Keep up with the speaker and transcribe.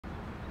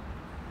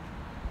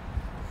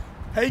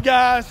Hey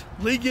guys,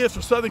 Lee Gibbs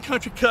for Southern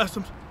Country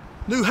Customs.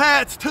 New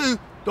hats too.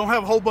 Don't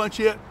have a whole bunch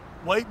yet.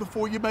 Wait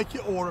before you make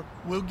your order.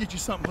 We'll get you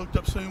something hooked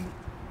up soon with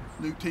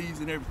new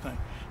tees and everything.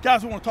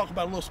 Guys, I want to talk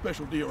about a little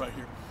special deal right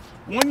here.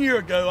 1 year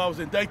ago, I was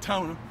in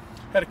Daytona.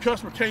 Had a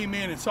customer came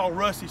in and saw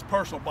Rusty's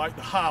personal bike,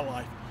 the High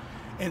Life,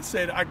 and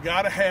said, I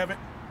gotta have it,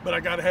 but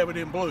I gotta have it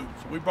in blue.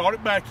 So we brought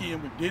it back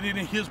in, we did it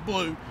in his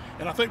blue,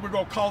 and I think we're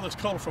gonna call this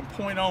color from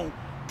point on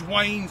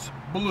Dwayne's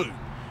Blue.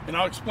 And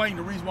I'll explain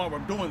the reason why we're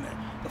doing that.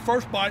 The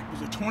first bike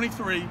was a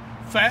 23,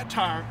 fat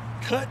tire,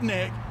 cut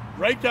neck,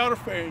 raked outer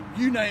fairing,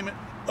 you name it,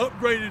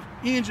 upgraded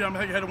engine. I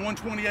think I had a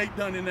 128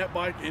 done in that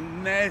bike,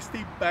 and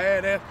nasty,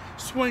 badass,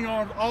 swing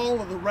arms,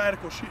 all of the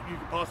radical shit you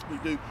could possibly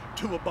do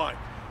to a bike.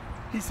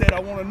 He said,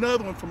 I want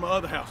another one from my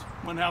other house.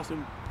 One house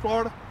in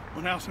Florida,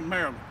 one house in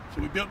Maryland.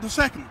 So we built the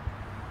second one.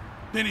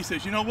 Then he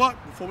says, you know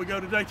what? Before we go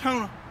to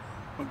Daytona,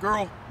 my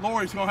girl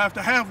Lori's gonna have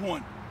to have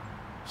one.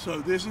 So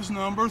this is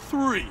number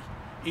 3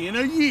 in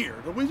a year.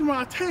 The reason why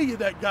I tell you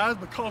that, guys,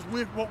 because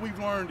what we've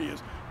learned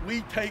is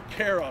we take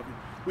care of it.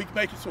 We can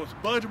make it so it's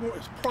budgetable,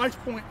 its price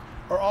point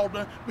are all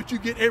done, but you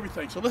get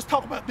everything. So let's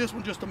talk about this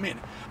one just a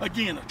minute.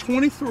 Again, a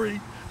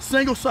 23,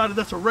 single-sided,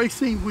 that's a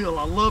racing wheel.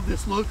 I love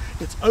this look.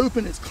 It's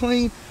open, it's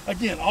clean.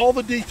 Again, all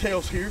the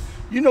details here.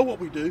 You know what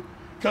we do.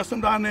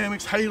 Custom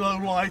Dynamics, halo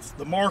lights,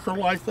 the marker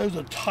lights, those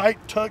are tight,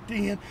 tucked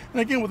in.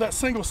 And again, with that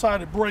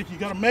single-sided brake, you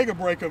got a mega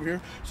brake over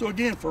here. So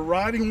again, for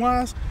riding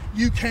wise,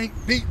 you can't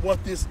beat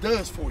what this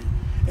does for you.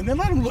 And then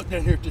let them look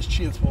down here at this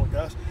chin spoiler,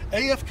 guys.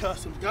 AF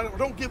Customs,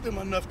 don't give them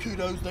enough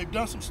kudos. They've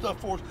done some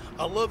stuff for us.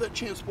 I love that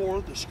chin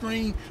spoiler, the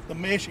screen, the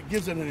mesh, it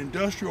gives it an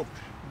industrial,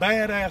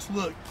 badass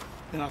look.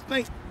 And I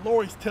think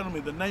Lori's telling me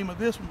the name of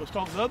this one was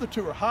called, the other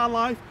two are High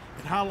Life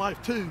and High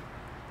Life 2.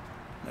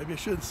 Maybe I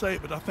shouldn't say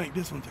it, but I think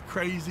this one's a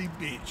crazy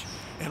bitch.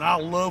 And I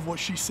love what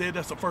she said.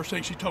 That's the first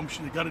thing she told me.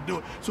 She's got to do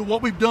it. So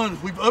what we've done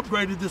is we've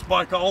upgraded this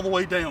bike all the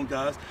way down,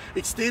 guys.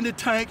 Extended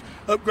tank,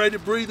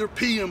 upgraded breather,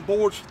 PM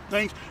boards,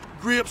 things,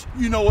 grips.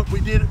 You know what we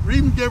did. We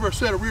even gave her a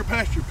set of rear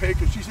passenger peg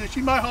because she said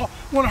she might haul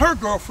one of her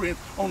girlfriends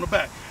on the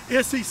back.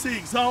 SEC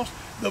exhaust.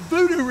 The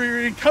Voodoo rear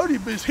end, Cody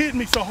is hitting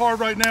me so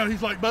hard right now.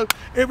 He's like, Bo,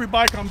 every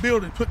bike I'm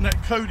building, putting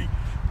that Cody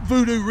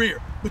Voodoo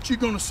rear. But you're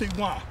going to see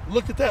why.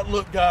 Look at that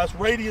look, guys.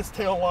 Radius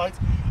tail lights,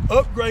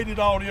 upgraded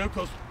audio,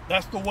 because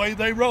that's the way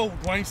they roll.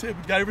 Dwayne said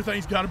we got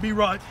everything's got to be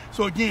right.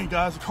 So again,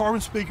 guys, the carbon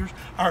speakers,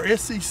 our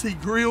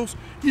SCC grills,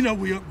 you know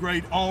we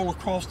upgrade all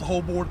across the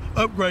whole board,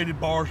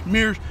 upgraded bars,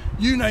 mirrors,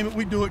 you name it,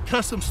 we do it,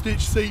 custom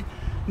stitch seat.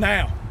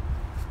 Now,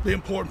 the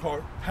important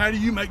part, how do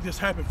you make this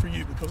happen for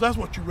you? Because that's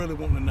what you really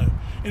want to know.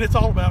 And it's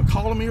all about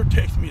calling me or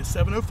texting me at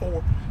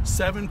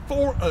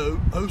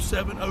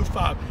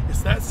 704-740-0705.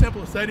 It's that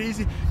simple, it's that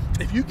easy.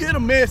 If you get a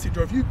message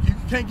or if you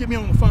can't get me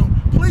on the phone,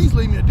 please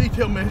leave me a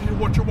detailed message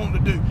of what you're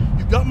wanting to do.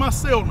 You've got my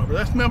cell number,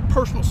 that's my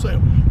personal cell.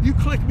 You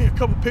click me a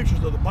couple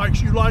pictures of the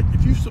bikes you like.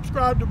 If you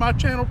subscribe to my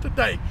channel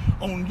today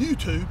on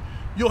YouTube,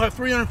 you'll have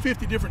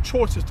 350 different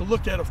choices to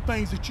look at of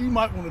things that you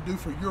might want to do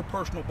for your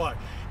personal bike.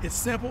 It's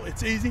simple,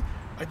 it's easy.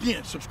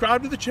 Again,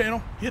 subscribe to the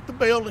channel, hit the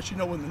bell, let you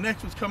know when the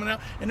next one's coming out.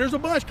 And there's a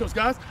bunch, because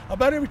guys,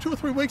 about every 2 or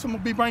 3 weeks, I'm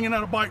gonna be bringing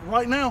out a bike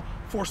right now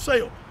for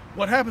sale.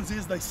 What happens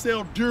is they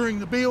sell during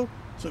the build.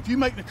 So if you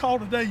make the call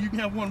today, you can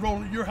have one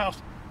rolling at your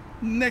house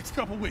next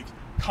couple of weeks.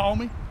 Call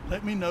me,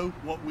 let me know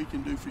what we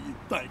can do for you.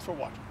 Thanks for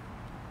watching.